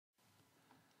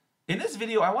In this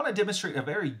video, I want to demonstrate a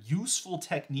very useful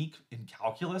technique in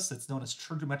calculus that's known as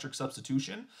trigonometric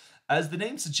substitution. As the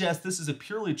name suggests, this is a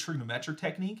purely trigonometric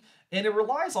technique, and it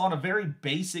relies on a very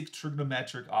basic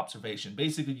trigonometric observation.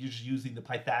 Basically, you're just using the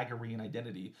Pythagorean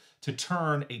identity to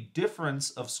turn a difference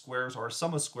of squares or a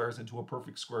sum of squares into a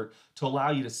perfect square to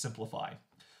allow you to simplify.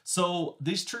 So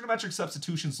these trigonometric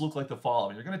substitutions look like the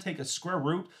following. You're going to take a square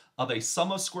root of a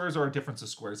sum of squares or a difference of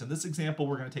squares. In this example,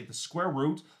 we're going to take the square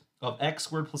root of x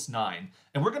squared plus 9.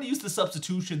 And we're going to use the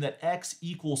substitution that x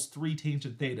equals 3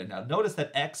 tangent theta. Now notice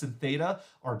that x and theta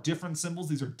are different symbols.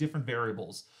 These are different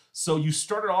variables. So you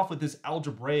started off with this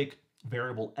algebraic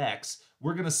variable x.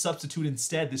 We're going to substitute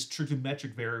instead this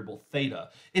trigonometric variable theta.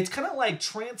 It's kind of like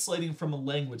translating from a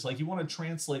language. Like you want to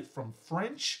translate from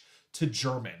French to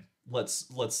German, let's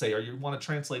say, or you want to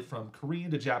translate from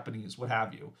Korean to Japanese, what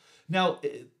have you. Now,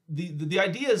 the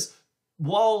idea is,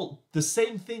 while the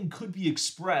same thing could be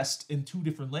expressed in two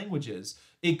different languages,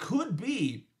 it could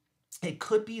be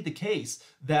the case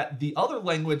that the other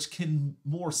language can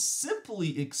more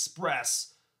simply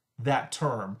express that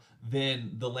term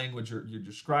than the language you're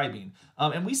describing.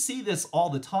 And we see this all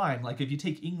the time. Like if you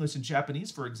take English and Japanese,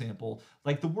 for example,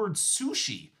 like the word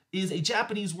sushi is a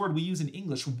Japanese word we use in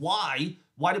English. Why?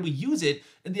 Why do we use it?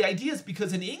 And the idea is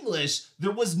because in English,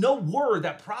 there was no word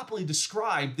that properly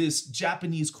described this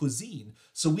Japanese cuisine.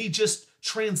 So we just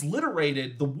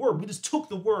transliterated the word. We just took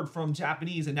the word from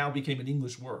Japanese and now it became an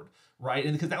English word, right?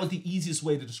 And because that was the easiest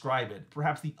way to describe it.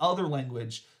 Perhaps the other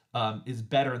language is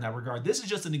better in that regard. This is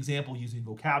just an example using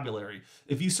vocabulary.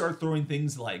 If you start throwing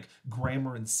things like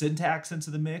grammar and syntax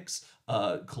into the mix,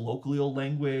 colloquial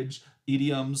language,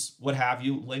 idioms, what have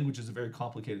you, language is a very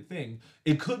complicated thing.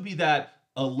 It could be that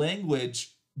a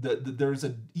language, there's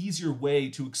an easier way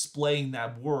to explain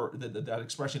that word, that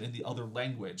expression in the other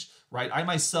language, right? I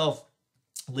myself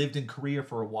lived in Korea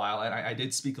for a while, and I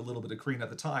did speak a little bit of Korean at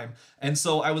the time. And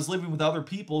so I was living with other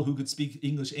people who could speak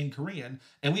English and Korean,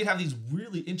 and we'd have these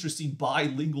really interesting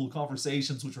bilingual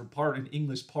conversations, which were part in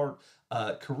English, part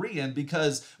Korean,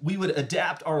 because we would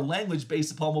adapt our language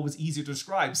based upon what was easier to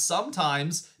describe.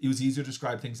 Sometimes it was easier to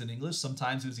describe things in English,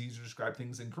 sometimes it was easier to describe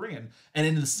things in Korean. And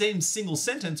in the same single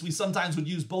sentence, we sometimes would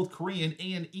use both Korean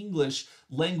and English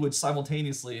language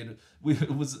simultaneously. And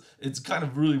it's kind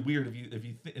of really weird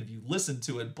if you listen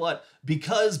to it, but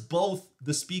because both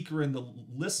the speaker and the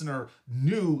listener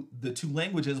knew the two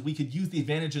languages, we could use the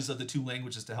advantages of the two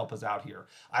languages to help us out here.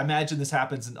 I imagine this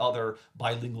happens in other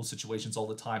bilingual situations all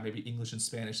the time. Maybe English and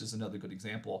Spanish is another good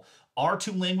example. Our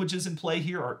two languages in play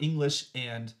here are English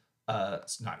and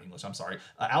not English, I'm sorry,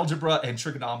 algebra and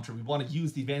trigonometry. We want to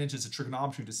use the advantages of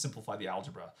trigonometry to simplify the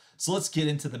algebra. So let's get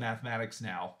into the mathematics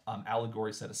now,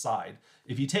 allegory set aside.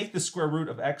 If you take the square root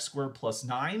of x squared plus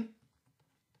 9,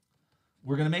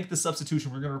 we're going to make the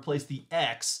substitution. We're going to replace the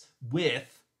x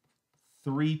with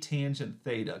 3 tangent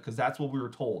theta, because that's what we were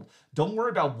told. Don't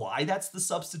worry about why that's the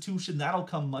substitution. That'll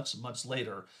come much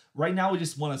later. Right now, we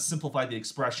just want to simplify the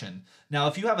expression. Now,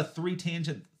 if you have a 3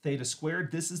 tangent theta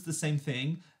squared, this is the same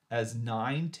thing as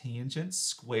 9 tangent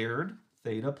squared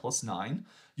theta plus 9.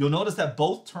 You'll notice that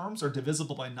both terms are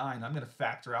divisible by 9. I'm going to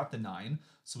factor out the 9.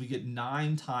 So we get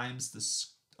 9 times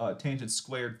the tangent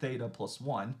squared theta plus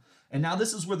 1. And now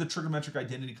this is where the trigonometric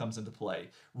identity comes into play.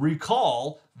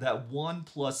 Recall that 1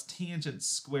 plus tangent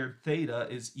squared theta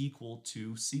is equal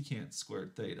to secant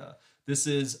squared theta. This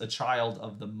is a child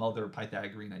of the mother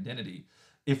Pythagorean identity.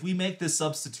 If we make this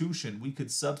substitution, we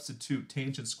could substitute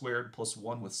tangent squared plus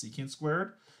 1 with secant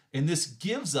squared. And this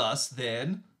gives us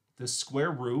then the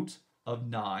square root of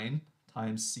 9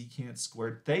 times secant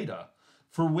squared theta.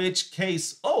 For which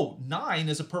case, 9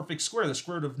 is a perfect square. The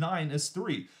square root of 9 is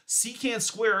 3. Secant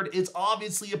squared is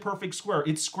obviously a perfect square.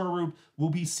 Its square root will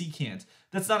be secant.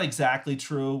 That's not exactly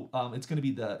true. It's going to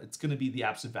be the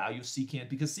absolute value of secant,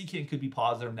 because secant could be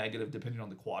positive or negative depending on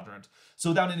the quadrant. So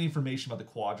without any information about the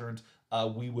quadrant,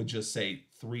 we would just say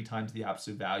 3 times the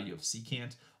absolute value of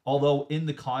secant. Although in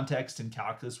the context in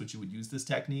calculus, which you would use this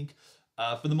technique,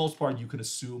 for the most part, you can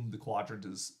assume the quadrant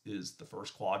is the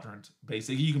first quadrant.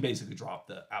 Basically, you can basically drop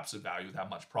the absolute value without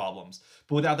much problems.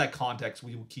 But without that context,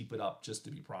 we will keep it up just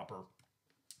to be proper.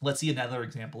 Let's see another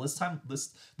example. This time,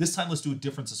 let's do a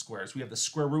difference of squares. We have the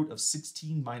square root of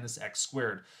 16 minus x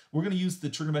squared. We're going to use the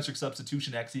trigonometric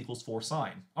substitution x equals 4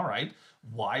 sine. All right.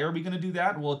 Why are we going to do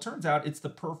that? Well, it turns out it's the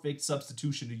perfect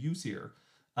substitution to use here.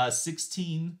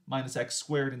 16 minus x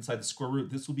squared inside the square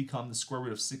root. This will become the square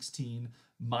root of 16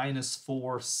 minus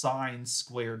 4 sine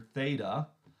squared theta.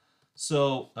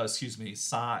 So,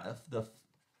 sine, the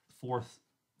 4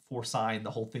 sine,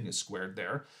 the whole thing is squared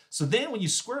there. So then when you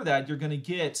square that, you're going to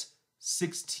get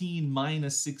 16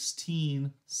 minus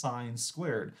 16 sine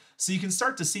squared. So you can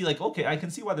start to see like, okay, I can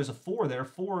see why there's a 4 there.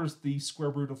 4 is the square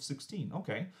root of 16.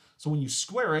 Okay, so when you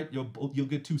square it, you'll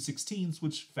get two 16s,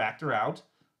 which factor out.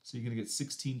 So you're going to get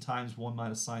 16 times 1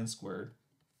 minus sine squared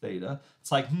theta.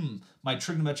 It's like, my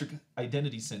trigonometric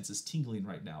identity sense is tingling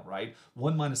right now, right?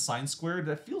 1 minus sine squared,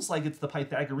 that feels like it's the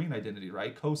Pythagorean identity,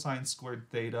 right? Cosine squared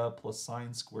theta plus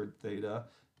sine squared theta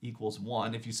equals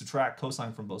 1. If you subtract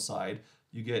cosine from both sides,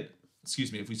 you get,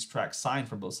 if we subtract sine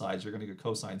from both sides, you're going to get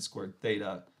cosine squared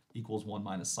theta equals 1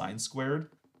 minus sine squared.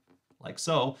 Like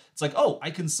so. It's like, oh, I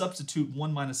can substitute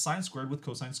 1 minus sine squared with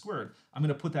cosine squared. I'm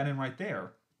going to put that in right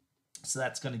there. So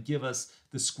that's going to give us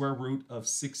the square root of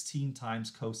 16 times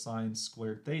cosine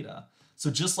squared theta. So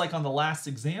just like on the last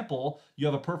example, you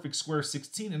have a perfect square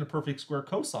 16 and a perfect square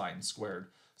cosine squared.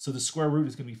 So the square root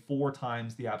is going to be 4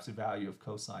 times the absolute value of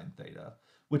cosine theta,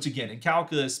 which again, in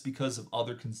calculus, because of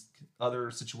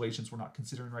other situations we're not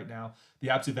considering right now, the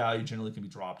absolute value generally can be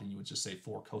dropped and you would just say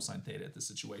 4 cosine theta at this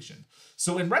situation.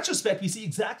 So in retrospect, we see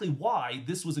exactly why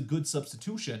this was a good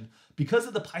substitution because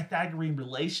of the Pythagorean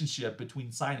relationship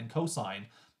between sine and cosine.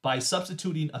 By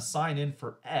substituting a sine in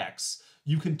for x,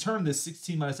 you can turn this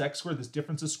 16 minus x squared, this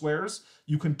difference of squares,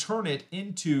 you can turn it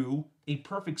into a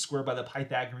perfect square by the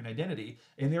Pythagorean identity,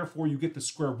 and therefore you get the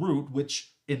square root,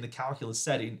 which in the calculus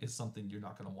setting is something you're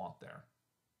not going to want there.